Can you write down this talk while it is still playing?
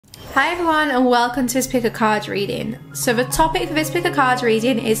Hi everyone and welcome to this pick a card reading. So the topic for this pick a card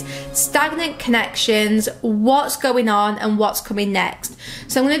reading is stagnant connections, what's going on and what's coming next.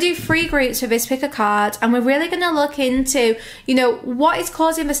 So I'm going to do 3 groups for this pick a card and we're really going to look into, what is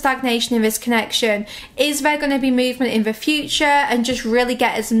causing the stagnation in this connection. Is there going to be movement in the future, and just really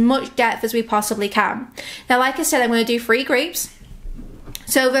get as much depth as we possibly can. Now, like I said, I'm going to do 3 groups.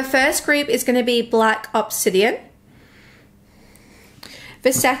 So the first group is going to be black obsidian.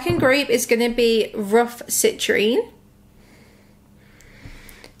 The second group is going to be rough citrine.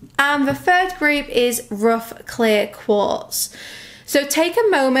 And the third group is rough clear quartz. So take a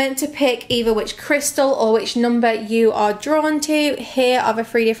moment to pick either which crystal or which number you are drawn to. Here are the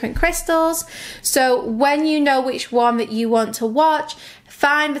 3 different crystals. So when you know which one that you want to watch,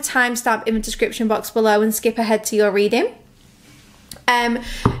 find the timestamp in the description box below and skip ahead to your reading.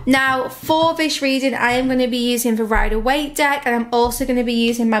 Now for this reading I am going to be using the Rider-Waite deck, and I'm also going to be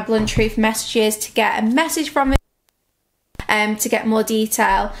using my Blunt Truth messages to get a message from it to get more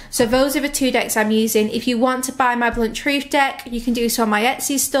detail. So those are the 2 decks I'm using. If you want to buy my Blunt Truth deck, you can do so on my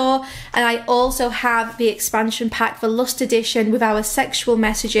Etsy store, and I also have the expansion pack, the Lust edition with our sexual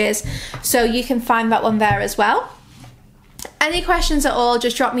messages, so you can find that one there as well. Any questions at all,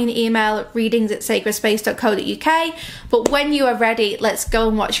 just drop me an email at readings@sacredspace.co.uk. But when you are ready, let's go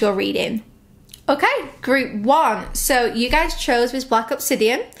and watch your reading. Okay, group 1. So you guys chose this black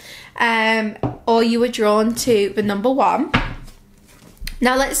obsidian, or you were drawn to the number 1.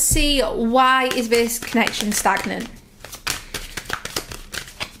 Now let's see, why is this connection stagnant?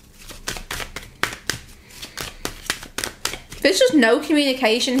 There's just no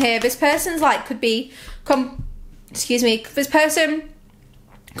communication here. This person's like this person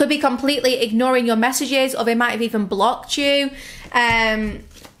could be completely ignoring your messages, or they might have even blocked you.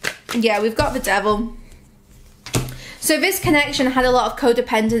 Yeah, we've got the Devil. So this connection had a lot of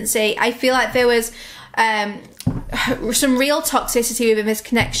codependency. I feel like there was some real toxicity within this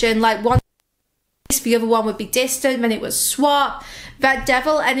connection. Like one, the other one would be distant, then it was swap. That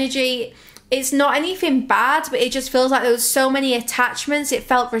Devil energy, it's not anything bad, but it just feels like there was so many attachments, it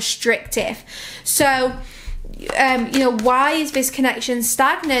felt restrictive. So why is this connection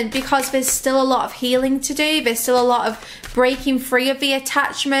stagnant? Because there's still a lot of healing to do. There's still a lot of breaking free of the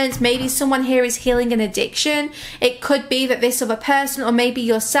attachments. Maybe someone here is healing an addiction. It could be that this other person, or maybe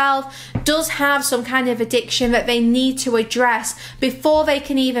yourself, does have some kind of addiction that they need to address before they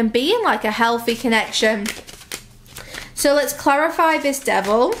can even be in like a healthy connection. So let's clarify this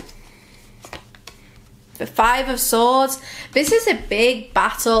Devil. The 5 of Swords. This is a big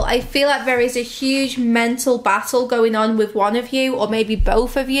battle. I feel like there is a huge mental battle going on with one of you, or maybe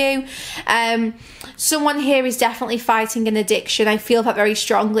both of you. Someone here is definitely fighting an addiction. I feel that very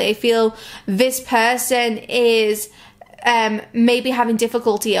strongly. I feel this person is maybe having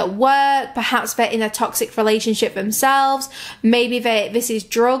difficulty at work. Perhaps they're in a toxic relationship themselves. Maybe this is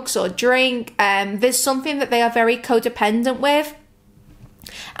drugs or drink. There's something that they are very codependent with.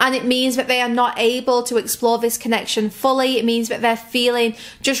 And it means that they are not able to explore this connection fully. It means that they're feeling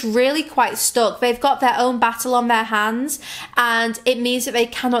just really quite stuck. They've got their own battle on their hands, and it means that they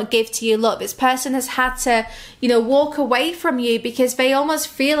cannot give to you. Look, this person has had to, walk away from you because they almost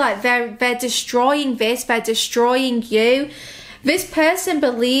feel like they're destroying this, they're destroying you. This person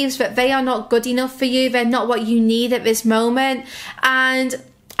believes that they are not good enough for you. They're not what you need at this moment. And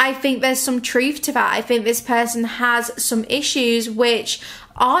I think there's some truth to that. I think this person has some issues which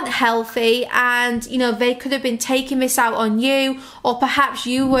aren't healthy, and they could have been taking this out on you, or perhaps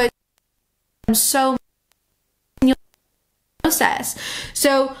you were so in your process.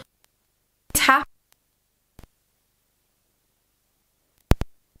 So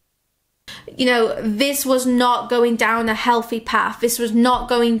this was not going down a healthy path. This was not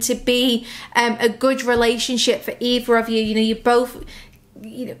going to be a good relationship for either of you. You both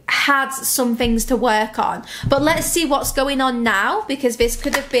had some things to work on. But let's see what's going on now, because this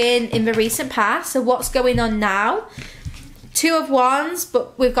could have been in the recent past. So what's going on now? 2 of Wands,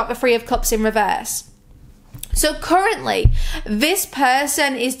 but we've got the 3 of Cups in reverse. So currently this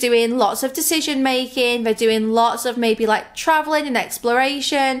person is doing lots of decision making. They're doing lots of maybe like traveling and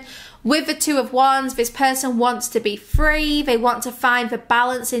exploration. With the 2 of Wands, this person wants to be free. They want to find the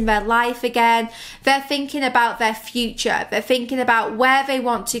balance in their life again. They're thinking about their future. They're thinking about where they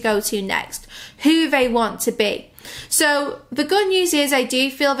want to go to next, who they want to be. So the good news is I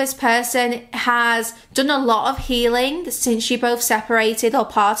do feel this person has done a lot of healing since you both separated or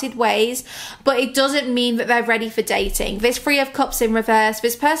parted ways, but it doesn't mean that they're ready for dating. This 3 of Cups in reverse,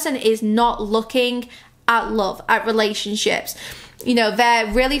 this person is not looking at love, at relationships. You know,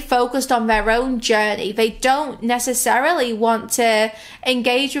 they're really focused on their own journey. They don't necessarily want to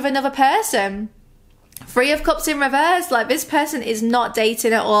engage with another person. Three of Cups in reverse, like this person is not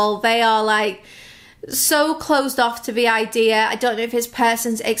dating at all. They are like so closed off to the idea. I don't know if this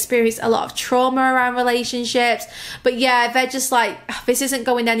person's experienced a lot of trauma around relationships, but yeah, they're just like, this isn't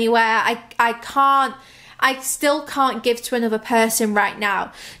going anywhere. I still can't give to another person right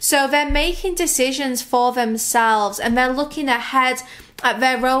now. So they're making decisions for themselves and they're looking ahead at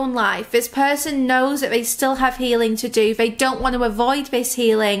their own life. This person knows that they still have healing to do. They don't want to avoid this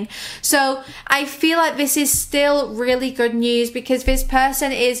healing. So I feel like this is still really good news because this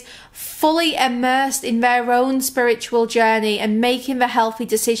person is fully immersed in their own spiritual journey and making the healthy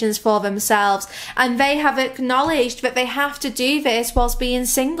decisions for themselves. And they have acknowledged that they have to do this whilst being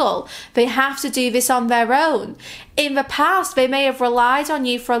single. They have to do this on their own. In the past, they may have relied on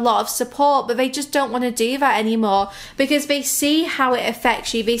you for a lot of support, but they just don't want to do that anymore because they see how it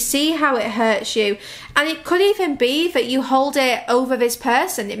affects you. They see how it hurts you. And it could even be that you hold it over this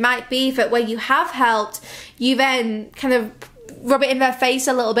person. It might be that where you have helped, you then kind of rub it in their face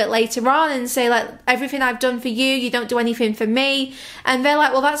a little bit later on and say like, everything I've done for you, you don't do anything for me. And they're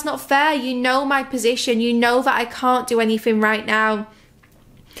like, well, that's not fair. You know my position. You know that I can't do anything right now.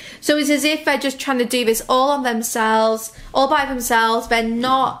 So it's as if they're just trying to do this all on themselves, all by themselves. They're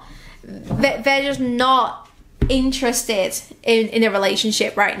just not interested in a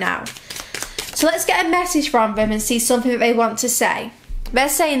relationship right now. So let's get a message from them and see something that they want to say. They're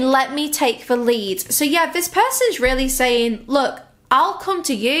saying, let me take the lead. So yeah, this person's really saying, look, I'll come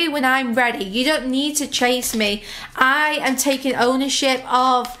to you when I'm ready. You don't need to chase me. I am taking ownership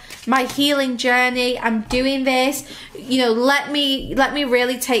of my healing journey. I'm doing this. You know, let me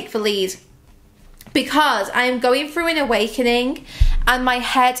really take the lead. Because I am going through an awakening and my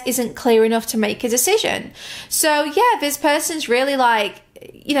head isn't clear enough to make a decision. So yeah, this person's really like,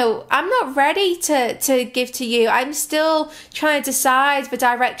 you know, I'm not ready to give to you. I'm still trying to decide the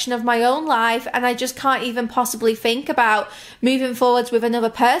direction of my own life and I just can't even possibly think about moving forwards with another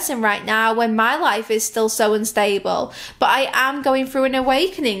person right now when my life is still so unstable. But I am going through an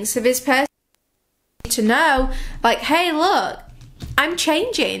awakening. So this person needs to know like, hey, look, I'm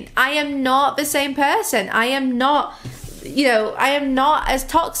changing. I am not the same person. I am not, you know, I am not as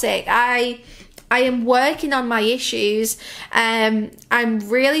toxic. I am working on my issues. I'm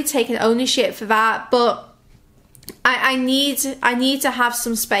really taking ownership for that, but I need to have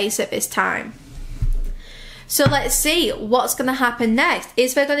some space at this time. So let's see what's going to happen next.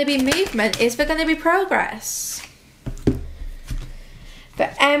 Is there going to be movement? Is there going to be progress?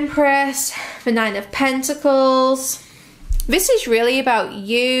 The Empress, the Nine of Pentacles. This is really about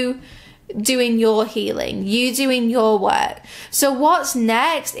you doing your healing, you doing your work. So what's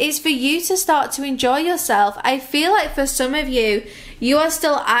next is for you to start to enjoy yourself. I feel like for some of you, you are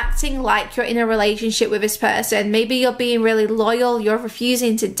still acting like you're in a relationship with this person. Maybe you're being really loyal, you're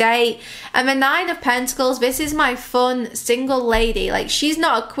refusing to date. And the Nine of Pentacles, this is my fun single lady. Like, she's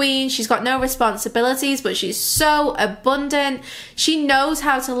not a queen, she's got no responsibilities, but she's so abundant. She knows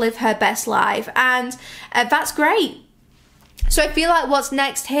how to live her best life, and that's great. So I feel like what's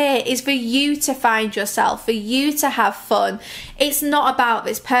next here is for you to find yourself, for you to have fun. It's not about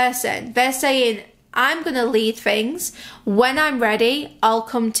this person. They're saying, I'm going to lead things. When I'm ready, I'll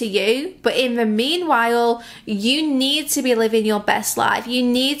come to you. But in the meanwhile, you need to be living your best life. You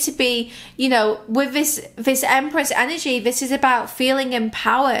need to be, you know, with this Empress energy, this is about feeling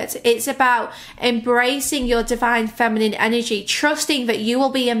empowered. It's about embracing your divine feminine energy, trusting that you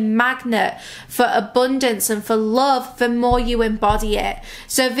will be a magnet for abundance and for love the more you embody it.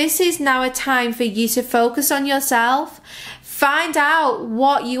 So this is now a time for you to focus on yourself. Find out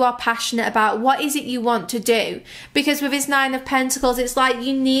what you are passionate about. What is it you want to do? Because with this Nine of Pentacles, it's like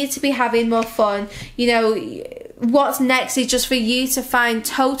you need to be having more fun. You know, what's next is just for you to find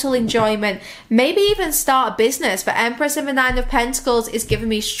total enjoyment. Maybe even start a business. The Empress and the Nine of Pentacles is giving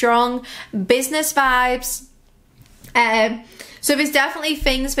me strong business vibes. So there's definitely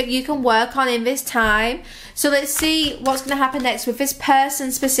things that you can work on in this time. So let's see what's going to happen next with this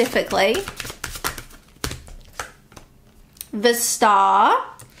person specifically. The Star.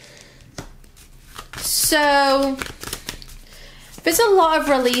 So there's a lot of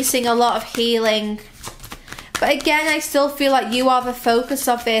releasing, a lot of healing, but again, I still feel like you are the focus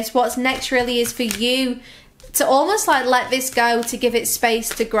of this. What's next really is for you to almost like let this go, to give it space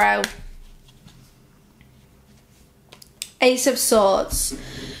to grow. Ace of Swords.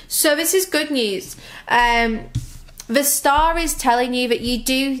 So this is good news. the star is telling you that you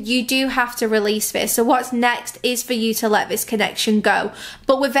do have to release this. So what's next is for you to let this connection go.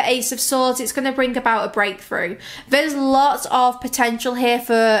 But with the Ace of Swords, it's going to bring about a breakthrough. There's lots of potential here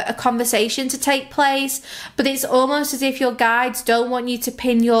for a conversation to take place, but it's almost as if your guides don't want you to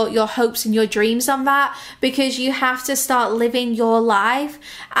pin your hopes and your dreams on that, because you have to start living your life.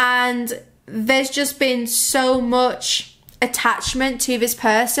 And there's just been so much attachment to this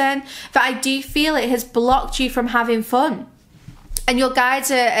person that I do feel it has blocked you from having fun. And your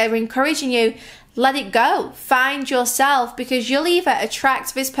guides are encouraging you, let it go, find yourself, because you'll either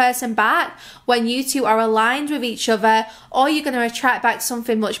attract this person back when you two are aligned with each other, or you're going to attract back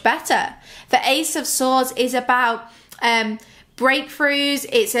something much better. The Ace of Swords is about breakthroughs,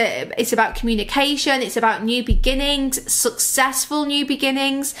 it's about communication, it's about new beginnings, successful new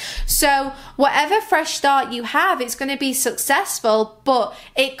beginnings. So whatever fresh start you have, it's going to be successful, but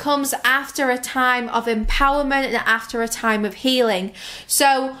it comes after a time of empowerment and after a time of healing.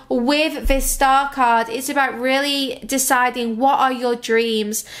 So with this star card, it's about really deciding what are your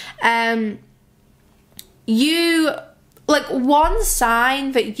dreams. Like, one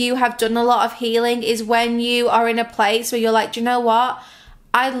sign that you have done a lot of healing is when you are in a place where you're like, do you know what?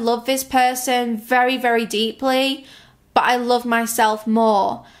 I love this person very, very deeply, but I love myself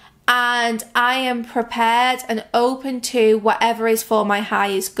more. And I am prepared and open to whatever is for my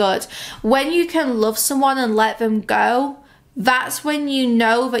highest good. When you can love someone and let them go, that's when you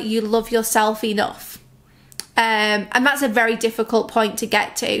know that you love yourself enough. And that's a very difficult point to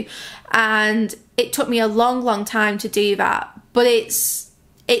get to. And it took me a long, long time to do that. But it's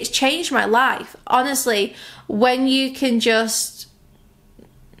changed my life. Honestly, when you can just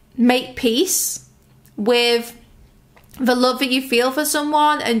make peace with the love that you feel for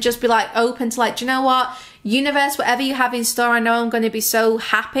someone and just be like open to like, do you know what? Universe, whatever you have in store, I know I'm going to be so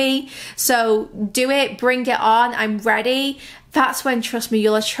happy. So do it, bring it on, I'm ready. That's when, trust me,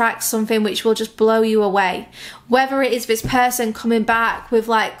 you'll attract something which will just blow you away. Whether it is this person coming back with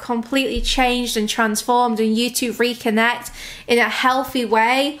like completely changed and transformed and you two reconnect in a healthy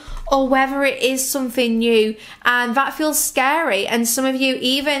way, or whether it is something new and that feels scary. And some of you,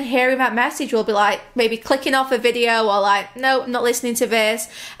 even hearing that message, will be like maybe clicking off a video or like, no, I'm not listening to this.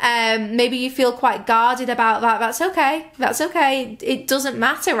 Maybe you feel quite guarded about that. That's okay. That's okay. It doesn't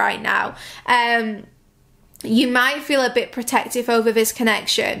matter right now. You might feel a bit protective over this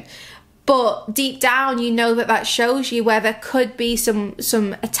connection, but deep down you know that that shows you where there could be some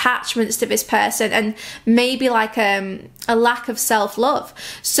attachments to this person and maybe like a lack of self-love.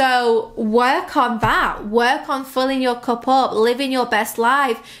 So work on that. Work on filling your cup up, living your best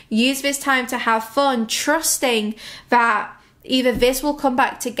life. Use this time to have fun, trusting that either this will come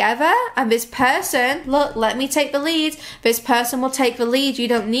back together and this person, look, let me take the lead. This person will take the lead. You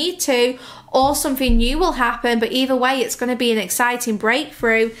don't need to. Or something new will happen, but either way, it's going to be an exciting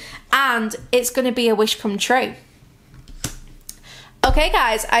breakthrough and it's going to be a wish come true. Okay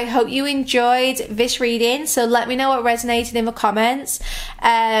guys, I hope you enjoyed this reading, so let me know what resonated in the comments.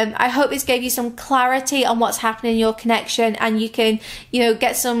 I hope this gave you some clarity on what's happening in your connection, and you can, you know,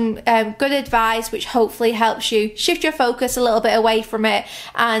 get some good advice which hopefully helps you shift your focus a little bit away from it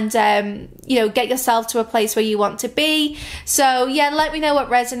and, you know, get yourself to a place where you want to be. So yeah, let me know what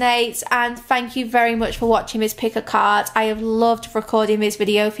resonates, and thank you very much for watching this pick a card. I have loved recording this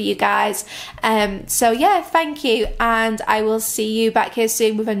video for you guys. So yeah, thank you, and I will see you back here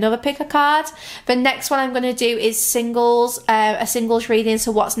soon with another pick a card. The next one I'm going to do is singles, a singles reading,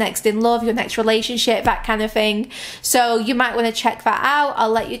 so what's next in love, your next relationship, that kind of thing. So you might want to check that out. I'll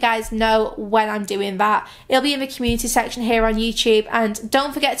let you guys know when I'm doing that. It'll be in the community section here on YouTube, and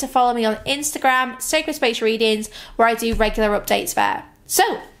don't forget to follow me on Instagram, Sacred Space Readings, where I do regular updates there.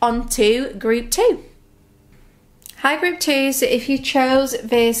 So on to group 2. Hi group 2, so if you chose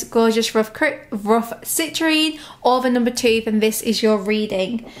this gorgeous rough citrine or the number 2, then this is your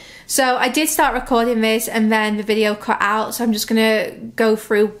reading. So I did start recording this and then the video cut out, so I'm just going to go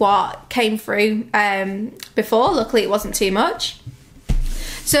through what came through before. Luckily it wasn't too much.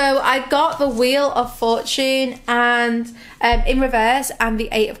 So I got the Wheel of Fortune and in reverse and the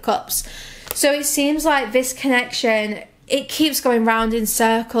 8 of Cups. So it seems like this connection, it keeps going round in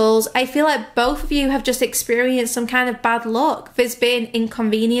circles. I feel like both of you have just experienced some kind of bad luck. There's been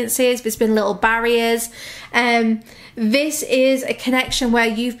inconveniences, there's been little barriers. This is a connection where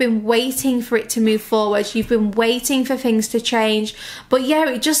you've been waiting for it to move forward. You've been waiting for things to change. But yeah,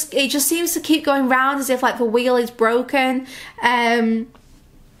 it just seems to keep going round as if like the wheel is broken. You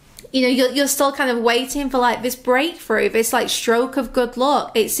know, you're still kind of waiting for like this breakthrough, this like stroke of good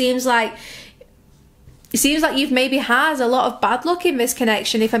luck. It seems like you've maybe had a lot of bad luck in this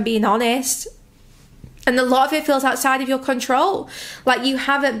connection, if I'm being honest. And a lot of it feels outside of your control. Like you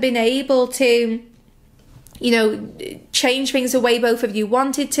haven't been able to, you know, change things the way both of you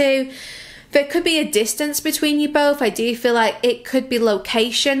wanted to. There could be a distance between you both. I do feel like it could be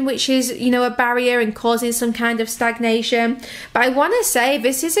location, which is, you know, a barrier and causing some kind of stagnation. But I want to say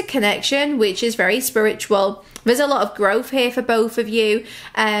this is a connection which is very spiritual. There's a lot of growth here for both of you.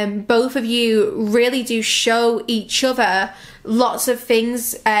 Both of you really do show each other lots of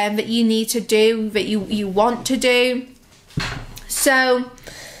things that you need to do, that you want to do. So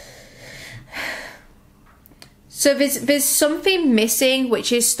there's something missing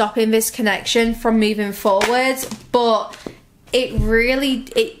which is stopping this connection from moving forward, but it really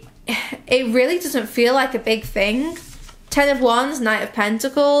doesn't feel like a big thing. 10 of Wands, Knight of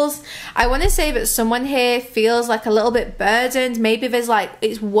Pentacles. I want to say that someone here feels like a little bit burdened. Maybe there's like,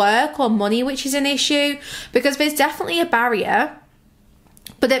 it's work or money which is an issue, because there's definitely a barrier.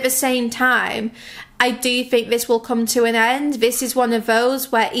 But at the same time, I do think this will come to an end. This is one of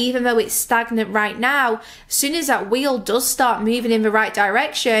those where even though it's stagnant right now, as soon as that wheel does start moving in the right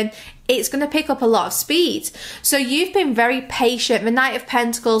direction, it's going to pick up a lot of speed. So you've been very patient. The Knight of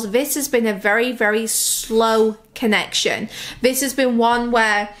Pentacles, this has been a very, very slow connection. This has been one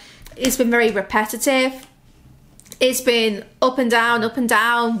where it's been very repetitive. It's been up and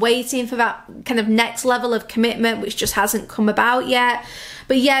down, waiting for that kind of next level of commitment, which just hasn't come about yet.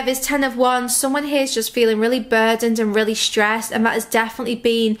 But yeah, this 10 of Wands, someone here is just feeling really burdened and really stressed. And that has definitely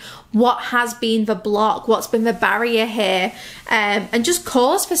been what has been the block, what's been the barrier here. And just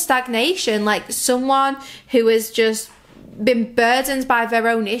cause for stagnation, like someone who has just been burdened by their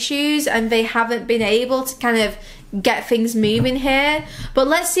own issues and they haven't been able to kind of get things moving here. But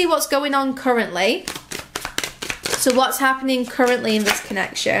let's see what's going on currently. So what's happening currently in this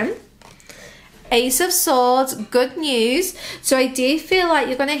connection? Ace of Swords, good news. So I do feel like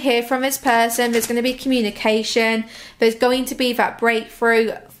you're going to hear from this person. There's going to be communication. There's going to be that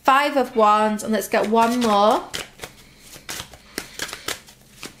breakthrough. 5 of Wands, and let's get one more.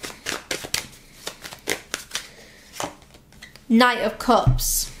 Knight of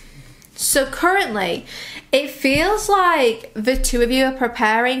Cups. So currently, it feels like the two of you are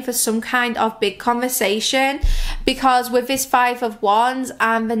preparing for some kind of big conversation, because with this 5 of Wands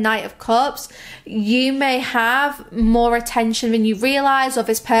and the Knight of Cups, you may have more attention than you realize, or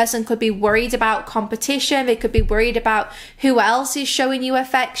this person could be worried about competition. They could be worried about who else is showing you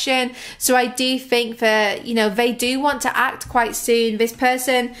affection. So I do think that, you know, they do want to act quite soon. This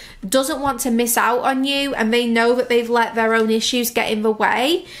person doesn't want to miss out on you, and they know that they've let their own issues get in the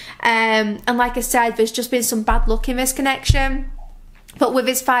way. And like I said, there's just been some bad luck in this connection. But with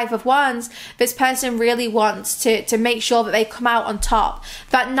this 5 of Wands, this person really wants to make sure that they come out on top.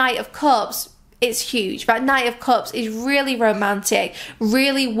 That Knight of Cups, it's huge. That Knight of Cups is really romantic,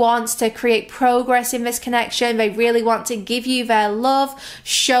 really wants to create progress in this connection. They really want to give you their love,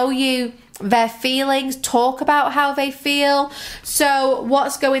 show you their feelings, talk about how they feel. So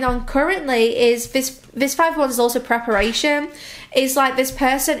what's going on currently is this 5 of Wands is also preparation. It's like this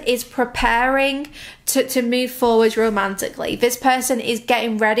person is preparing to move forward romantically. This person is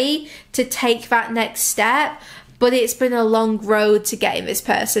getting ready to take that next step, but it's been a long road to getting this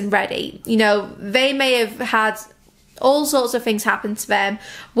person ready. You know, they may have had all sorts of things happen to them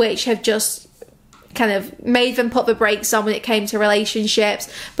which have just kind of made them put the brakes on when it came to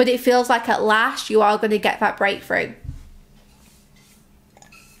relationships, but it feels like at last you are going to get that breakthrough.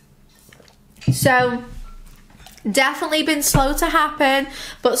 So definitely been slow to happen,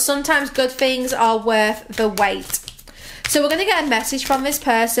 but sometimes good things are worth the wait. So we're going to get a message from this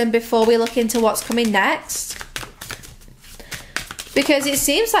person before we look into what's coming next, because it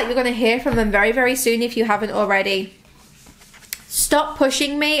seems like you're going to hear from them very, very soon if you haven't already. Stop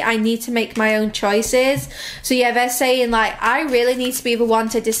pushing me. I need to make my own choices. So yeah, they're saying like, I really need to be the one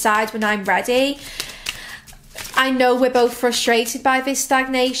to decide when I'm ready. I know we're both frustrated by this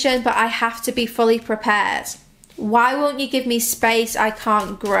stagnation, but I have to be fully prepared. Why won't you give me space? I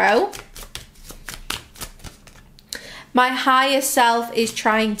can't grow. My higher self is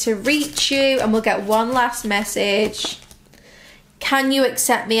trying to reach you. And we'll get one last message. Can you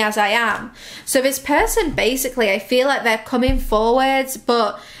accept me as I am? So this person, basically, I feel like they're coming forwards,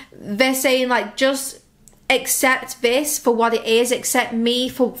 but they're saying like, just accept this for what it is, accept me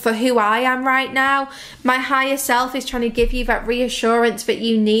for who I am right now. My higher self is trying to give you that reassurance that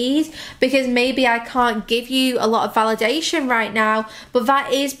you need, because maybe I can't give you a lot of validation right now, but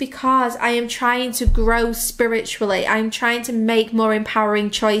that is because I am trying to grow spiritually. I'm trying to make more empowering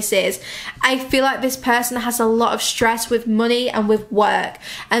choices. I feel like this person has a lot of stress with money and with work,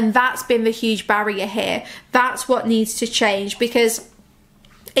 and that's been the huge barrier here. That's what needs to change, because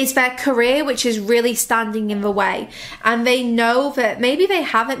It's their career which is really standing in the way, and they know that maybe they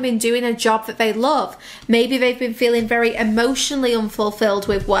haven't been doing a job that they love. Maybe they've been feeling very emotionally unfulfilled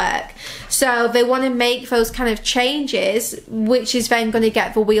with work, so they want to make those kind of changes, which is then going to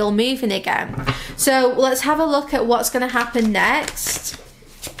get the wheel moving again. So let's have a look at what's going to happen next.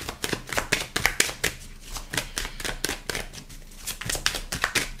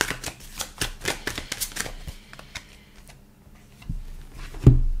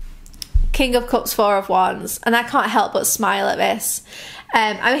 King of Cups, Four of Wands, and I can't help but smile at this.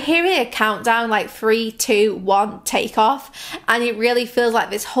 I'm hearing a countdown like 3, 2, 1, take off, and it really feels like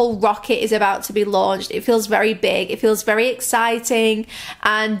this whole rocket is about to be launched. It feels very big, it feels very exciting,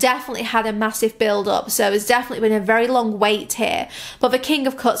 and definitely had a massive build up. So there's definitely been a very long wait here. But the King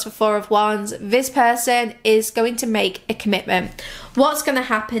of Cups for Four of Wands, this person is going to make a commitment. What's going to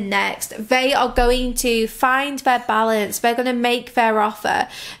happen next? They are going to find their balance. They're going to make their offer.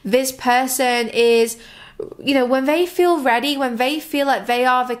 This person is, you know, when they feel ready, when they feel like they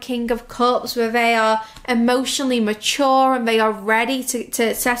are the King of Cups, where they are emotionally mature and they are ready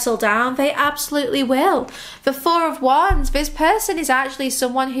to settle down, they absolutely will. The Four of Wands, this person is actually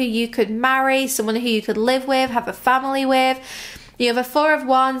someone who you could marry, someone who you could live with, have a family with. You know, the Four of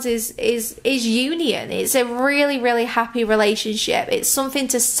Wands is union. It's a really, really happy relationship. It's something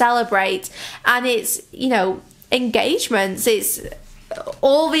to celebrate, and it's, you know, engagements. It's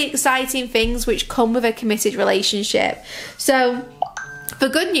all the exciting things which come with a committed relationship. So the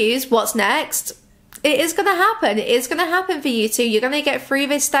good news, what's next? It is going to happen. It is going to happen for you too. You're going to get through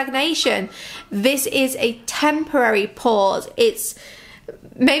this stagnation. This is a temporary pause. It's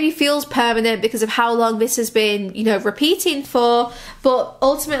maybe feels permanent because of how long this has been, you know, repeating for, but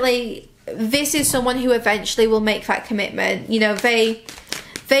ultimately this is someone who eventually will make that commitment. You know, they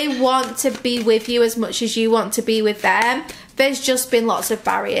want to be with you as much as you want to be with them. There's just been lots of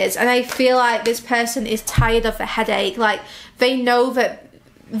barriers, and I feel like this person is tired of the headache. Like, they know that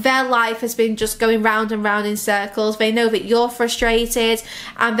their life has been just going round and round in circles. They know that you're frustrated,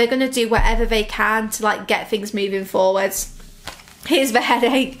 and they're going to do whatever they can to like get things moving forwards. Here's the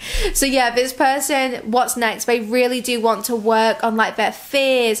headache. So yeah, this person, what's next? They really do want to work on like their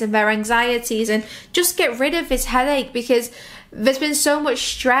fears and their anxieties and just get rid of this headache, because there's been so much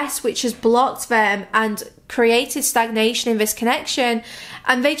stress which has blocked them and created stagnation in this connection,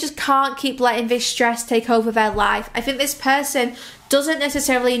 and they just can't keep letting this stress take over their life. I think this person doesn't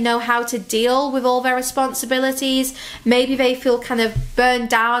necessarily know how to deal with all their responsibilities. Maybe they feel kind of burned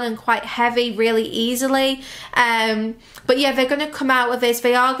down and quite heavy really easily. But yeah, they're going to come out with this.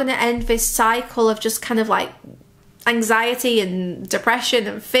 They are going to end this cycle of just kind of like anxiety and depression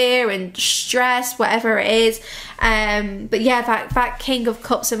and fear and stress, whatever it is. But yeah, that King of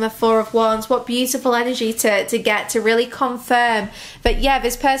Cups and the Four of Wands, what beautiful energy to get to really confirm that yeah,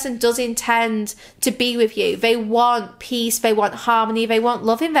 this person does intend to be with you. They want peace, they want harmony, they want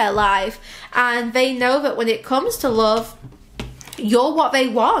love in their life, and they know that when it comes to love, you're what they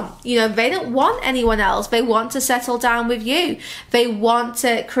want. You know, they don't want anyone else. They want to settle down with you. They want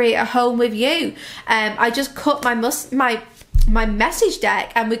to create a home with you. I just cut my message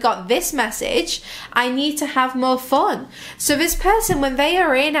deck and we got this message: I need to have more fun. So this person, when they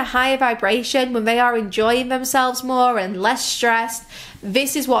are in a higher vibration, when they are enjoying themselves more and less stressed,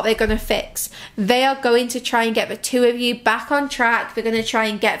 this is what they're going to fix. They are going to try and get the two of you back on track. They're going to try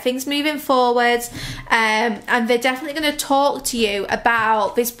and get things moving forwards, and they're definitely going to talk to you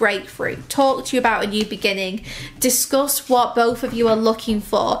about this breakthrough, talk to you about a new beginning, discuss what both of you are looking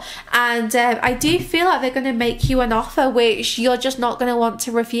for, and I do feel like they're going to make you an offer which you're just not going to want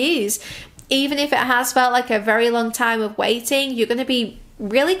to refuse. Even if it has felt like a very long time of waiting, you're going to be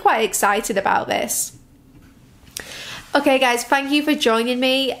really quite excited about this. Okay guys, thank you for joining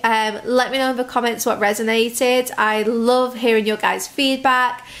me. Let me know in the comments what resonated. I love hearing your guys'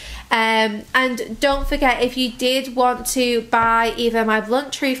 feedback. And don't forget, if you did want to buy either my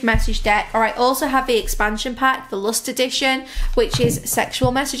Blunt Truth message deck, or I also have the expansion pack, the Lust edition, which is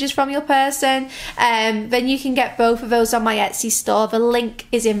sexual messages from your person, then you can get both of those on my Etsy store. The link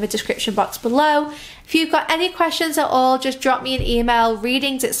is in the description box below. If you've got any questions at all, just drop me an email,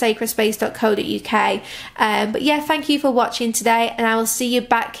 readings@sacredspace.co.uk. But yeah, thank you for watching today, and I will see you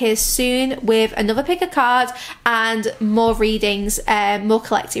back here soon with another pick a card and more readings, more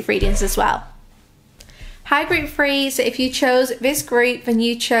collective readings as well. Hi group 3, so if you chose this group, then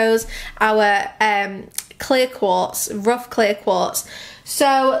you chose our clear quartz, rough clear quartz.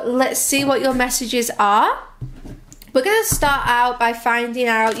 So let's see what your messages are. We're going to start out by finding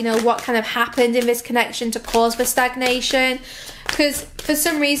out, you know, what kind of happened in this connection to cause the stagnation. Because for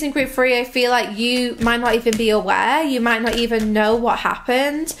some reason, group 3, I feel like you might not even be aware. You might not even know what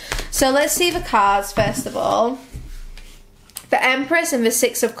happened. So let's see the cards, first of all. The Empress and the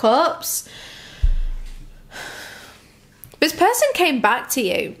Six of Cups. This person came back to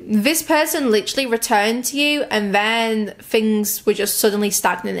you. This person literally returned to you, and then things were just suddenly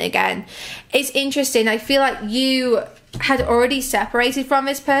stagnant again. It's interesting. I feel like you had already separated from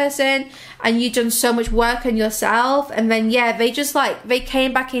this person and you'd done so much work on yourself, and then yeah, they just like, they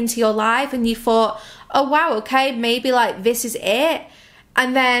came back into your life and you thought, oh wow, okay, maybe like this is it.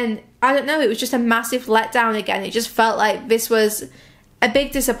 And then, I don't know, it was just a massive letdown again. It just felt like this was a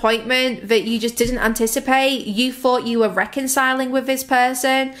big disappointment that you just didn't anticipate. You thought you were reconciling with this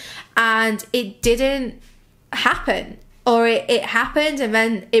person and it didn't happen, or it happened and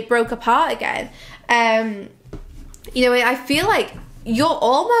then it broke apart again. You know, I feel like you're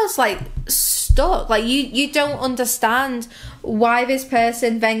almost like stuck. Like you don't understand why this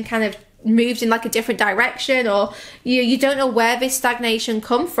person then kind of moved in like a different direction, or you don't know where this stagnation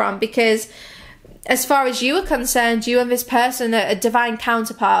come from, because as far as you are concerned, you and this person are divine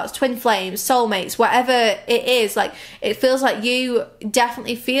counterparts, twin flames, soulmates, whatever it is. Like, it feels like you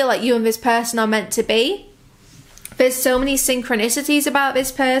definitely feel like you and this person are meant to be. There's so many synchronicities about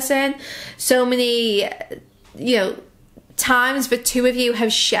this person, so many, you know, times the two of you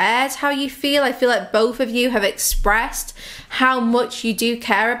have shared how you feel. I feel like both of you have expressed how much you do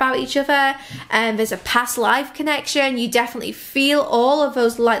care about each other, and there's a past life connection. You definitely feel all of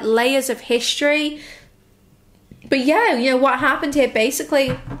those like layers of history. But yeah, you know what happened here,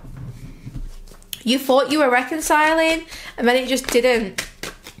 basically you thought you were reconciling and then it just didn't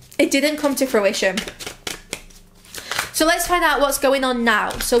come to fruition. So let's find out what's going on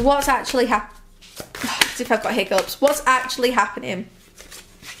now. So what's actually happening? As if I've got hiccups. What's actually happening?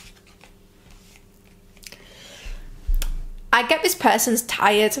 I get this person's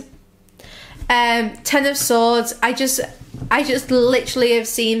tired. Ten of Swords. I just literally have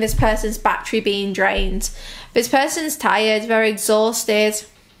seen this person's battery being drained. This person's tired, very exhausted.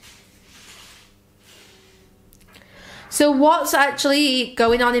 So what's actually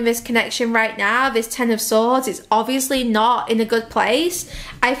going on in this connection right now, this Ten of Swords, is obviously not in a good place.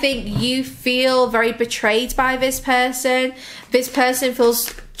 I think you feel very betrayed by this person. This person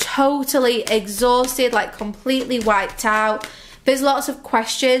feels totally exhausted, like completely wiped out. There's lots of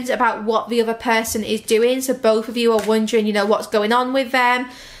questions about what the other person is doing. So both of you are wondering, you know, what's going on with them.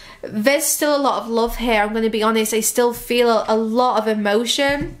 There's still a lot of love here. I'm going to be honest. I still feel a lot of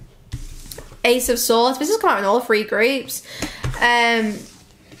emotion. Ace of Swords. This is coming out in all three groups. Ten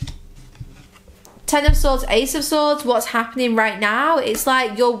of Swords, Ace of Swords. What's happening right now? It's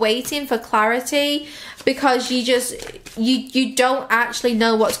like you're waiting for clarity because you don't actually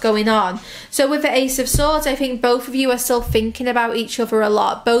know what's going on. So with the Ace of Swords, I think both of you are still thinking about each other a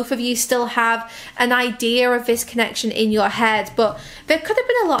lot. Both of you still have an idea of this connection in your head, but there could have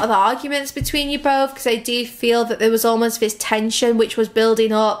been a lot of arguments between you both, because I do feel that there was almost this tension which was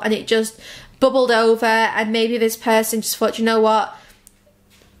building up and it just bubbled over, and maybe this person just thought, you know what,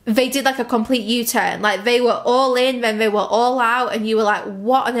 they did like a complete U-turn. Like they were all in, then they were all out, and you were like,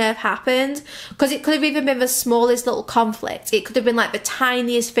 what on earth happened? Because it could have even been the smallest little conflict. It could have been like the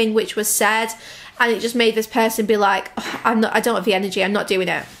tiniest thing which was said, and it just made this person be like, oh, I don't have the energy, I'm not doing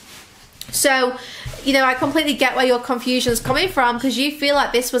it. So, you know, I completely get where your confusion is coming from, because you feel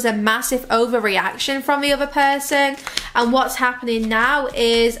like this was a massive overreaction from the other person. And what's happening now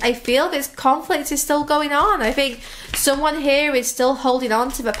is I feel this conflict is still going on. I think someone here is still holding on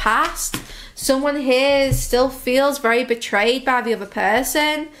to the past. Someone here still feels very betrayed by the other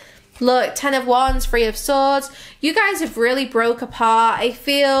person. Look, 10 of Wands, 3 of Swords. You guys have really broke apart. I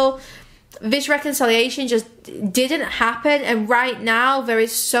feel this reconciliation just didn't happen, and right now there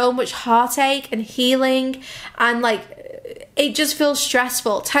is so much heartache and healing, and like it just feels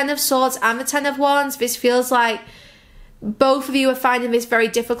stressful. 10 of Swords and the 10 of Wands, this feels like both of you are finding this very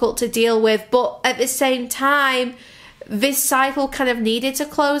difficult to deal with, but at the same time this cycle kind of needed to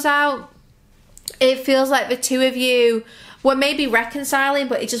close out. It feels like the two of you were maybe reconciling,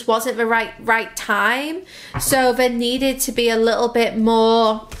 but it just wasn't the right time. So there needed to be a little bit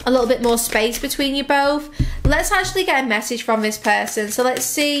more space between you both. Let's actually get a message from this person. So let's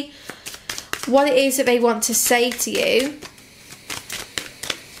see what it is that they want to say to you.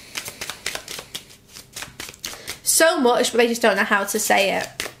 So much, but they just don't know how to say it.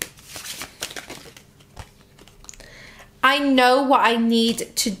 I know what I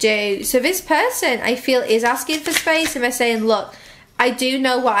need to do. So this person, I feel, is asking for space, and they're saying, look, I do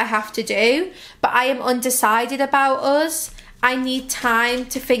know what I have to do, but I am undecided about us. I need time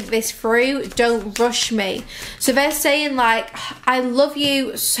to think this through. Don't rush me. So they're saying like, I love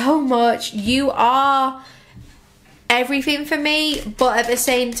you so much. You are everything for me, but at the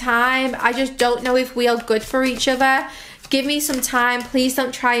same time, I just don't know if we are good for each other. Give me some time. Please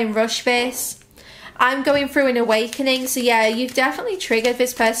don't try and rush this. I'm going through an awakening. So yeah, you've definitely triggered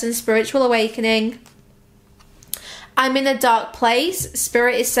this person's spiritual awakening. I'm in a dark place.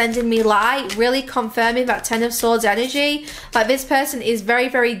 Spirit is sending me light, really confirming that 10 of Swords energy. Like this person is very,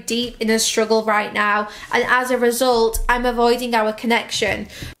 very deep in a struggle right now. And as a result, I'm avoiding our connection.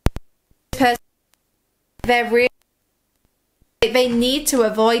 This person, they need to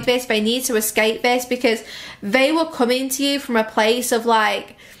avoid this. They need to escape this because they were coming to you from a place of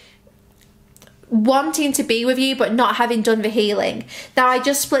like, wanting to be with you but not having done the healing. Now I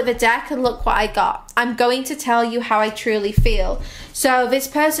just split the deck and look what I got. I'm going to tell you how I truly feel. So this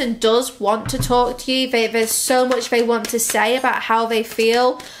person does want to talk to you. There's so much they want to say about how they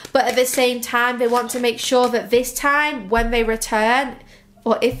feel, but at the same time they want to make sure that this time when they return,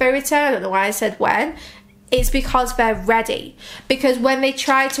 or if they return, I don't know why I said when, it's because they're ready. Because when they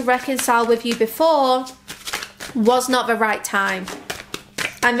tried to reconcile with you before was not the right time.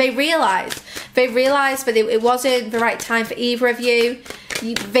 And they realised that it wasn't the right time for either of you.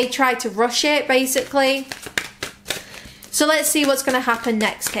 They tried to rush it, basically. So let's see what's going to happen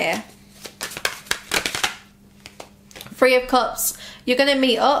next here. Three of Cups. You're going to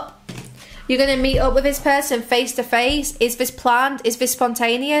meet up. You're going to meet up with this person face to face. Is this planned? Is this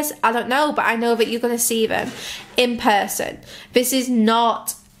spontaneous? I don't know, but I know that you're going to see them in person. This is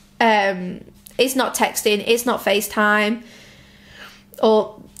not, it's not texting. It's not FaceTime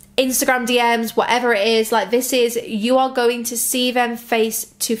or Instagram DMs, whatever it is. Like this is, you are going to see them face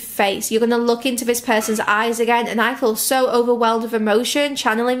to face. You're going to look into this person's eyes again, and I feel so overwhelmed with emotion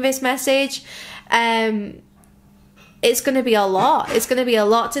channeling this message. It's going to be a lot. It's going to be a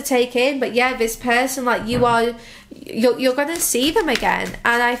lot to take in. But yeah, this person, like you're going to see them again.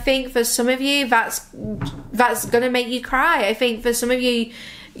 And I think for some of you, that's going to make you cry. I think for some of you,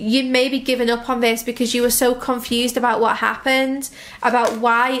 you may be giving up on this because you were so confused about what happened, about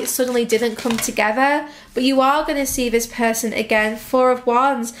why it suddenly didn't come together. But you are going to see this person again. Four of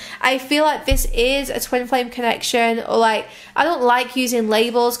Wands. I feel like this is a twin flame connection, or like, I don't like using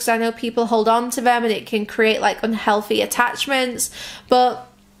labels because I know people hold on to them and it can create like unhealthy attachments. But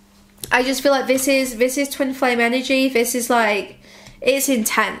I just feel like this is twin flame energy. This is like, it's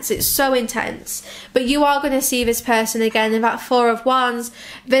intense. It's so intense. But you are going to see this person again. In that Four of Wands,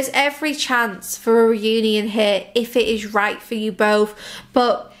 there's every chance for a reunion here if it is right for you both.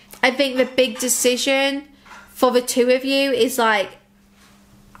 But I think the big decision for the two of you is like,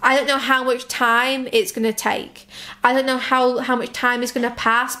 I don't know how much time it's going to take. I don't know how much time is going to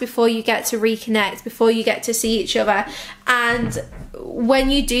pass before you get to reconnect, before you get to see each other. And when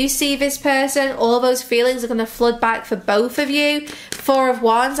you do see this person, all those feelings are going to flood back for both of you. Four of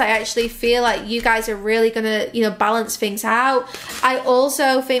Wands, I actually feel like you guys are really going to, you know, balance things out. I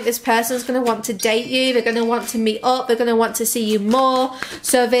also think this person's going to want to date you. They're going to want to meet up. They're going to want to see you more.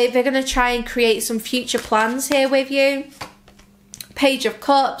 So they're going to try and create some future plans here with you. Page of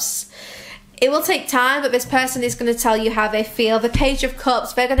Cups. It will take time, but this person is going to tell you how they feel. The Page of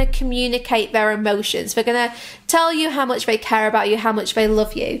Cups, they're going to communicate their emotions. They're going to tell you how much they care about you, how much they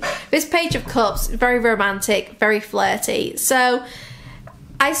love you. This Page of Cups, very romantic, very flirty. So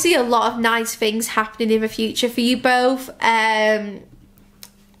I see a lot of nice things happening in the future for you both. Again,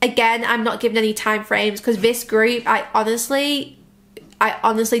 I'm not giving any time frames because this group, I honestly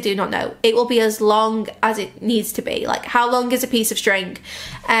do not know. It will be as long as it needs to be. Like, how long is a piece of string?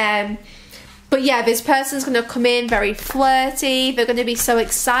 But yeah, this person's going to come in very flirty. They're going to be so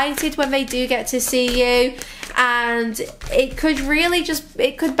excited when they do get to see you. And it could really just,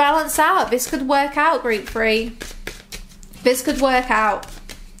 it could balance out. This could work out, group 3. This could work out.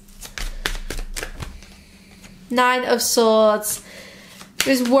 9 of Swords.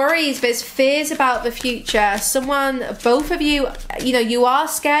 There's worries, there's fears about the future. Someone, both of you, you know, you are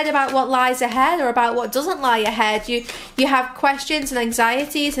scared about what lies ahead or about what doesn't lie ahead. You have questions and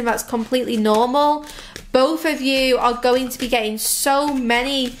anxieties, and that's completely normal. Both of you are going to be getting so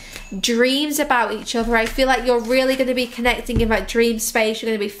many dreams about each other. I feel like you're really going to be connecting in that dream space. You're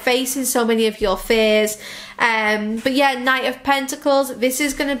going to be facing so many of your fears. But yeah, Knight of Pentacles, this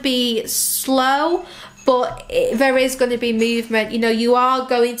is going to be slow, but there is going to be movement. You know, you are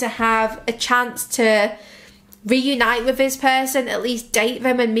going to have a chance to reunite with this person, at least date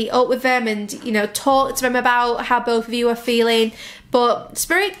them and meet up with them and, you know, talk to them about how both of you are feeling. But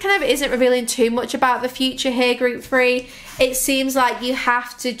Spirit kind of isn't revealing too much about the future here, group 3. It seems like you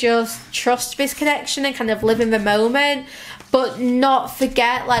have to just trust this connection and kind of live in the moment, but not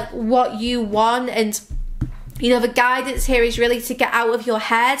forget like what you want. And you know, the guidance here is really to get out of your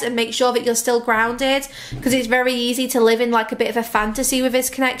head and make sure that you're still grounded, because it's very easy to live in like a bit of a fantasy with this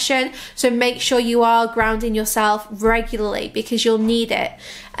connection. So make sure you are grounding yourself regularly, because you'll need it.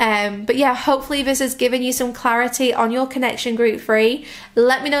 But yeah, hopefully this has given you some clarity on your connection, group 3.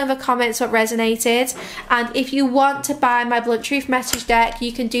 Let me know in the comments what resonated. And if you want to buy my Blunt Truth message deck,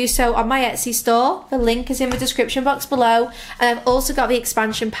 you can do so on my Etsy store. The link is in the description box below. And I've also got the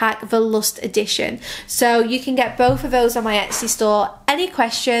expansion pack, the Lust edition. So you can get both of those on my Etsy store. Any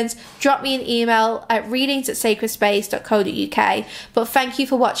questions, drop me an email at readings@sacredspace.co.uk. But thank you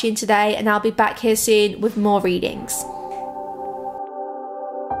for watching today, and I'll be back here soon with more readings.